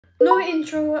No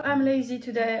intro, I'm lazy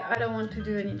today, I don't want to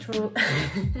do an intro.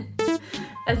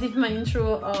 As if my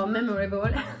intro are memorable.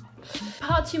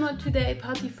 Party mode today,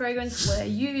 party fragrance what I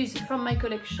use from my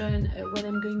collection when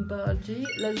I'm going party.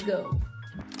 Let's go.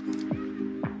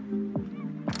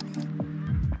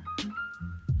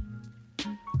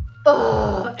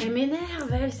 Oh, elle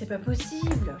m'énerve elle, c'est pas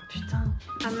possible. Putain,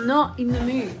 I'm not in the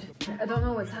mood. I don't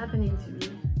know what's happening to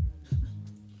me.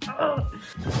 Oh,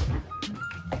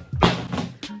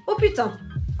 oh putain.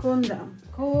 Calm down,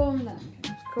 calm down,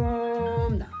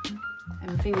 calm down.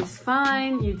 Everything is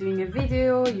fine, you're doing a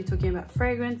video, you're talking about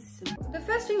fragrance. The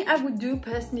first thing I would do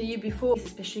personally before,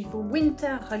 especially for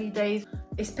winter holidays,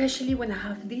 especially when I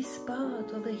have this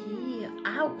part over here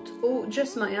out or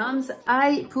just my arms,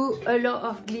 I put a lot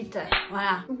of glitter.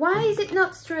 Voilà. Why is it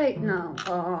not straight now?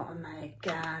 Oh my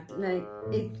god, like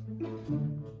it.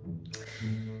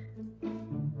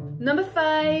 Number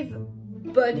 5,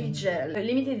 body gel, a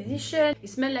limited edition. It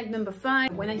smells like number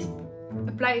 5. When I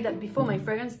apply that before, my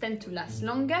fragrance tend to last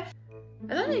longer.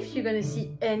 I don't know if you're gonna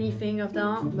see anything of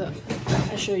that, but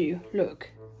I'll show you. Look.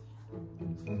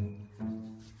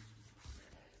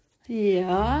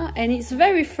 Yeah, and it's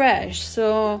very fresh,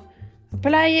 so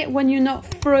apply it when you're not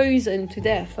frozen to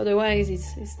death, otherwise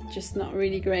it's just not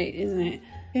really great, isn't it?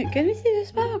 Can we see the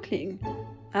sparkling?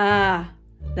 Ah,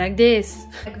 like this.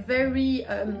 Like very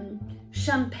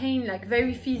champagne, like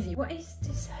very fizzy. What is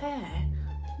this hair?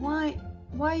 Why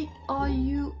are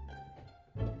you...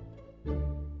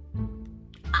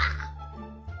 Ah!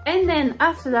 And then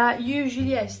after that,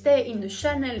 usually I stay in the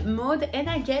Chanel mode and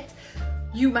I get,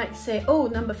 you might say, oh,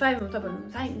 number 5 on top of number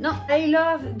 5. No, I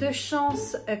love the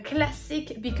Chance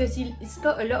Classic because it's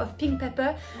got a lot of pink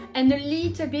pepper and a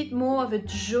little bit more of a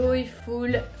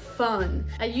joyful fun.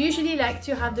 I usually like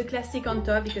to have the Classic on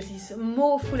top because it's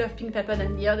more full of pink pepper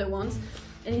than the other ones.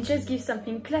 And it just gives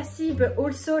something classy, but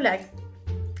also like,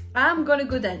 I'm gonna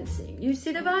go dancing. You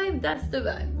see the vibe? That's the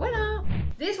vibe. Voila!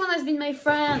 This one has been my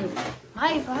friend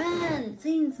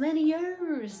since many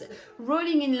years.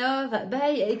 Rolling in Love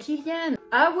by Kilians.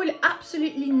 I will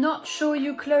absolutely not show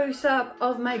you close-up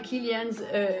of my Kilians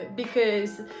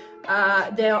because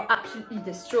they are absolutely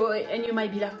destroyed and you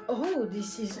might be like, oh,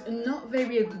 this is not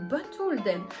very a good bottle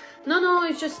then. No,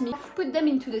 it's just me. I've put them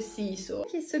into the sea, so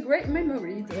it's a great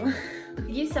memory though. It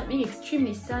gives something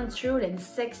extremely sensual and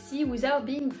sexy without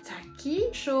being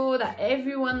tacky. Sure that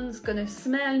everyone's gonna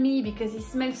smell me because it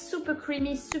smells super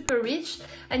creamy, super rich,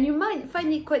 and you might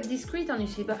find it quite discreet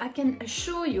honestly, but I can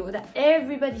assure you that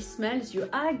everybody smells you.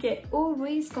 I get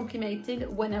always complimented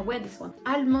when I wear this one.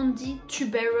 Almondy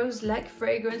tuberose-like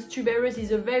fragrance. Tuberose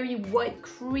is a very white,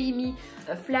 creamy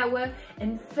flower,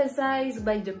 emphasized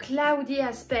by the cloudy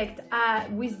aspect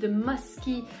with the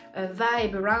musky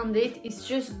vibe around it. It's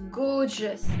just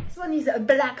gorgeous. This one is a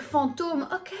Black Phantom.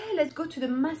 Okay, let's go to the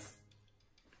mass.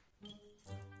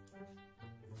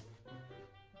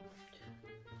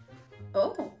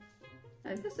 Oh,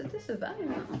 this is a vibe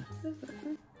now.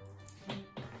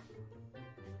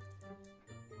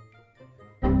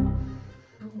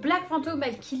 Black Phantom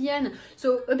by Kilians,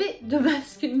 so a bit the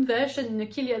masculine version in the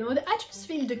Kilians mode. I just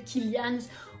feel the Kilians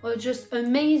are just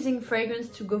amazing fragrance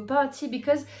to go party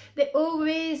because they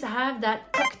always have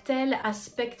that cocktail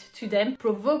aspect to them.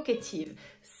 Provocative,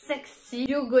 sexy,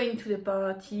 you're going to the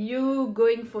party, you're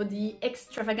going for the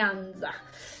extravaganza.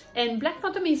 And Black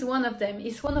Phantom is one of them.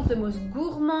 It's one of the most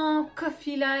gourmand,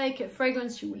 coffee-like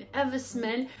fragrance you will ever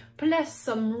smell, plus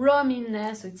some rum in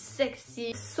there, so it's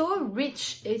sexy, so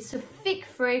rich. It's a thick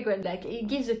fragrance, like it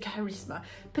gives a charisma.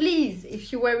 Please,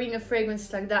 if you're wearing a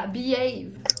fragrance like that,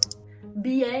 behave.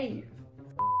 Behave.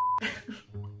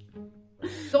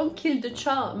 Don't kill the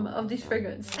charm of this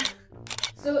fragrance.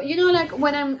 So you know, like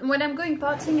when I'm going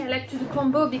partying, I like to do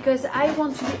combo because I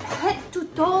want to be head to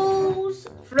toes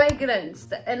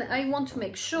fragranced, and I want to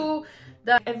make sure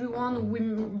that everyone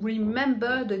will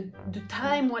remember the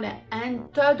time when I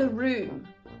enter the room.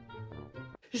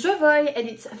 Jovoy, and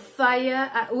it's fire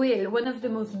at will, one of the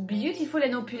most beautiful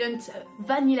and opulent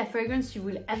vanilla fragrance you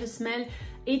will ever smell.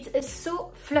 It's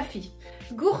so fluffy,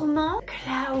 gourmand,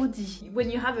 cloudy.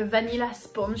 When you have a vanilla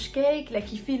sponge cake,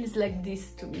 like it feels like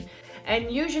this to me.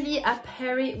 And usually I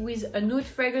pair it with a nude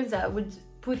fragrance that I would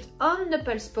put on the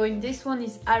pulse point. This one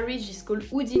is Arij, it's called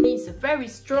Oudinit. It's a very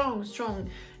strong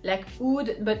like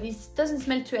oud, but it doesn't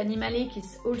smell too animalic.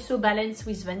 It's also balanced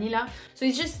with vanilla, so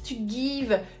it's just to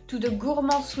give to the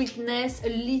gourmand sweetness a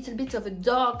little bit of a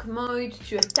dark mode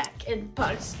to attack and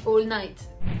pulse all night.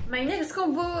 My next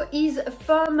combo is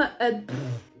from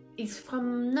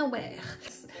nowhere.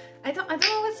 I don't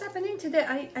know what's happening today.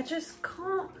 I just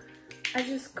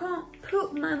can't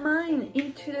put my mind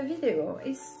into the video.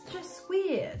 It's just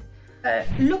weird.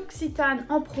 L'Occitane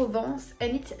en Provence,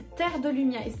 and it's Terre de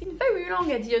Lumière. It's been very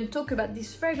long I didn't talk about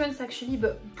this fragrance actually,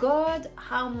 but God,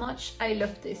 how much I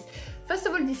love this. First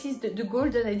of all, this is the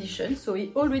golden edition, so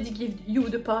it already gives you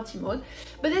the party mode.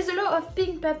 But there's a lot of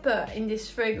pink pepper in this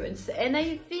fragrance, and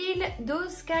I feel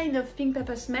those kind of pink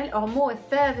pepper smell are more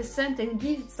effervescent and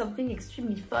give something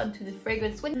extremely fun to the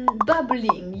fragrance when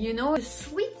bubbling, you know, the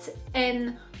sweet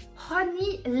and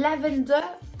honey lavender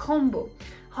combo.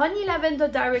 Honey lavender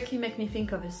directly make me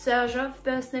think of a surge off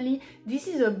personally. This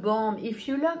is a bomb. If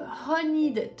you love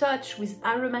honeyed touch with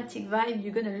aromatic vibe,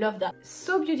 you're gonna love that.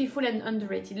 So beautiful and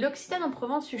underrated. L'Occitane en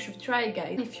Provence, you should try it,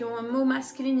 guys. If you're more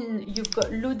masculine, you've got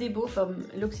L'Eau des Beaux from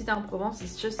L'Occitane en Provence.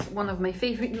 It's just one of my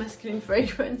favorite masculine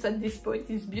fragrance at this point.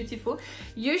 It's beautiful.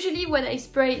 Usually when I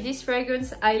spray this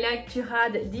fragrance, I like to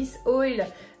add this oil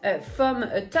from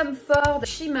Tom Ford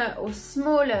shimmer or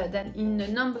smaller than in the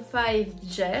number 5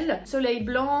 gel. Soleil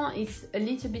Blanc is a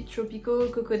little bit tropical,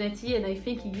 coconutty, and I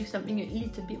think it gives something a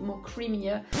little bit more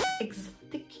creamier,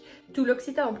 exotic to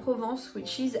L'Occitane en Provence,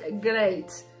 which is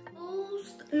great.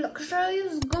 Most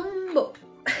luxurious gumbo.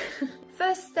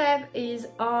 First step is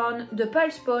on the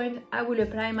pulse point. I will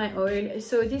apply my oil.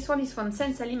 So this one is from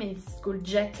Salim and it's called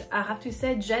Jet. I have to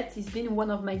say Jet has been one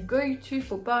of my go-to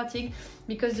for partying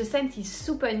because the scent is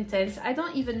super intense. I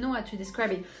don't even know how to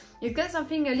describe it. It's got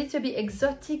something a little bit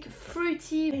exotic,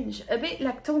 fruity, a bit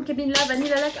like Ton Cabin La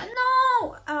Vanilla, like,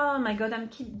 no! Oh my god, I'm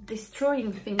keep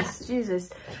destroying things, Jesus.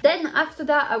 Then after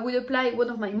that, I would apply one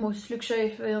of my most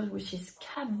luxurious fragrances, which is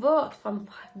Cavort from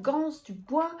Fragrance du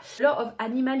Bois. A lot of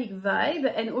animalic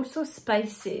vibe and also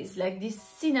spices, like this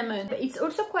cinnamon. But it's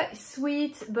also quite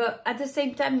sweet, but at the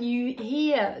same time, you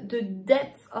hear the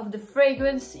depth of the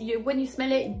fragrance. When you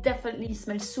smell it, it definitely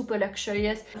smells super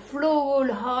luxurious.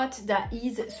 Floral heart that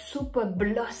is super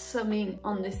blossoming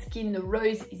on the skin. The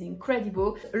rose is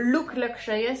incredible, look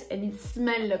luxurious, and it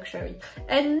smells luxury.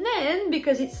 And then,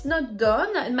 because it's not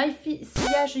done, my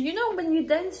sillage, you know, when you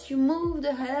dance, you move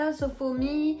the hair. So for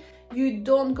me, you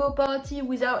don't go party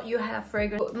without your hair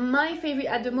fragrance. My favorite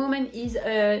at the moment is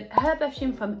a hair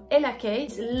perfume from Myrica.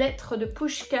 It's lettre de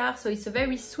pushka, so it's a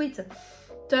very sweet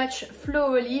touch,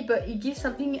 florally, but it gives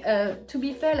something, to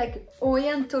be fair, like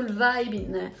oriental vibe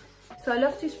in there. So I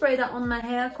love to spray that on my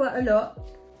hair quite a lot.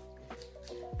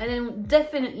 And then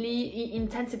definitely it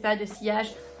intensifies the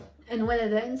sillage. And when I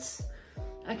dance,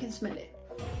 I can smell it.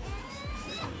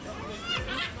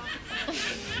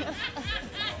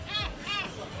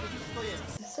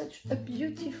 Such a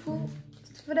beautiful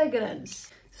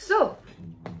fragrance. So,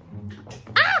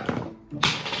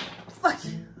 fuck!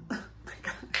 Oh my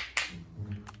god.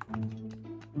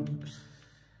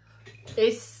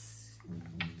 It's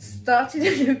starting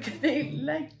to look a bit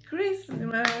like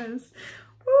Christmas.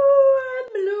 Oh,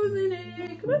 I'm losing it.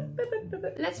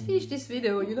 Let's finish this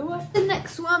video, you know what? The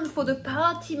next one for the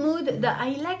party mood that I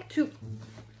like to...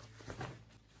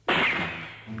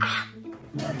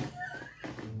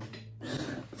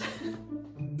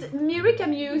 Myrica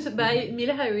Muse by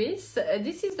Myrica.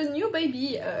 This is the new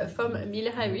baby from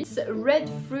Myrica. Red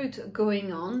fruit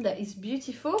going on, that is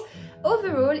beautiful.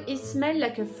 Overall, it smells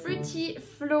like a fruity,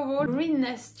 floral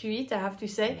greenness to it, I have to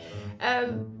say.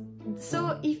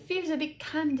 So it feels a bit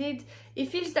candid. It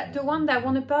feels like the one that I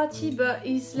want to party, but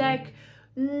it's like,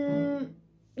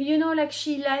 you know, like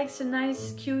she likes a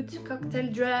nice cute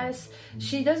cocktail dress.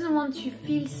 She doesn't want to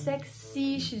feel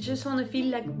sexy. She just want to feel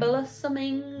like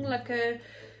blossoming, like a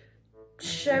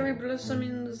cherry blossom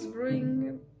in the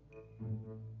spring.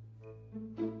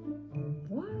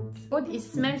 What? It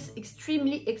smells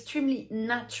extremely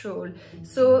natural.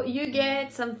 So you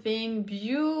get something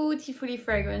beautifully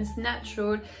fragranced,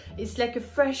 natural. It's like a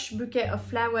fresh bouquet of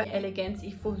flower, elegant.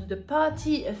 It for the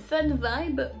party, a fun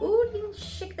vibe, all in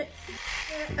chic.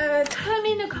 Tell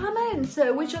me in the comments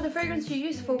which are the fragrances you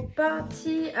use for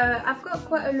party. I've got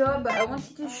quite a lot, but I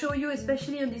wanted to show you,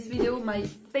 especially in this video, my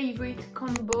favorite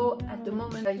combo at the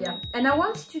moment. Yeah, and I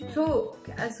wanted to talk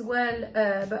as well,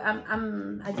 but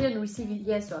I didn't receive it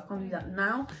yet, so I can't do that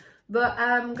now. But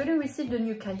I'm gonna receive the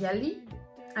new Kayali,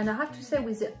 and I have to say,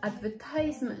 with the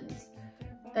advertisement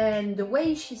and the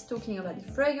way she's talking about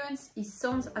the fragrance, it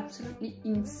sounds absolutely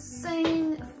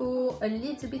insane for a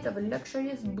little bit of a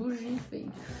luxurious bougie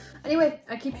thing. Anyway,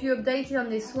 I'll keep you updated on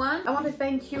this one. I want to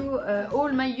thank you, all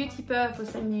my Utipers, for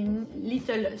sending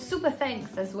little super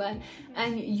thanks as well,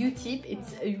 and Utip,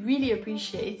 it's really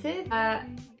appreciated.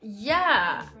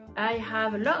 Yeah, I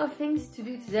have a lot of things to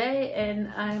do today, and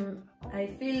I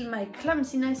feel my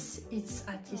clumsiness is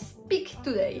at its peak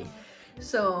today.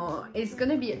 So it's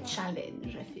gonna be a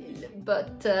challenge, I feel,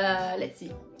 but let's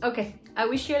see. Okay, I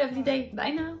wish you a lovely day.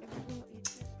 Bye now.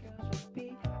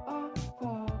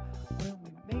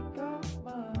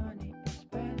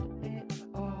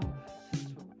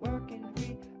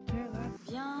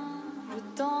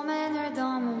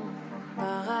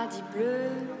 paradis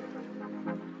bleu.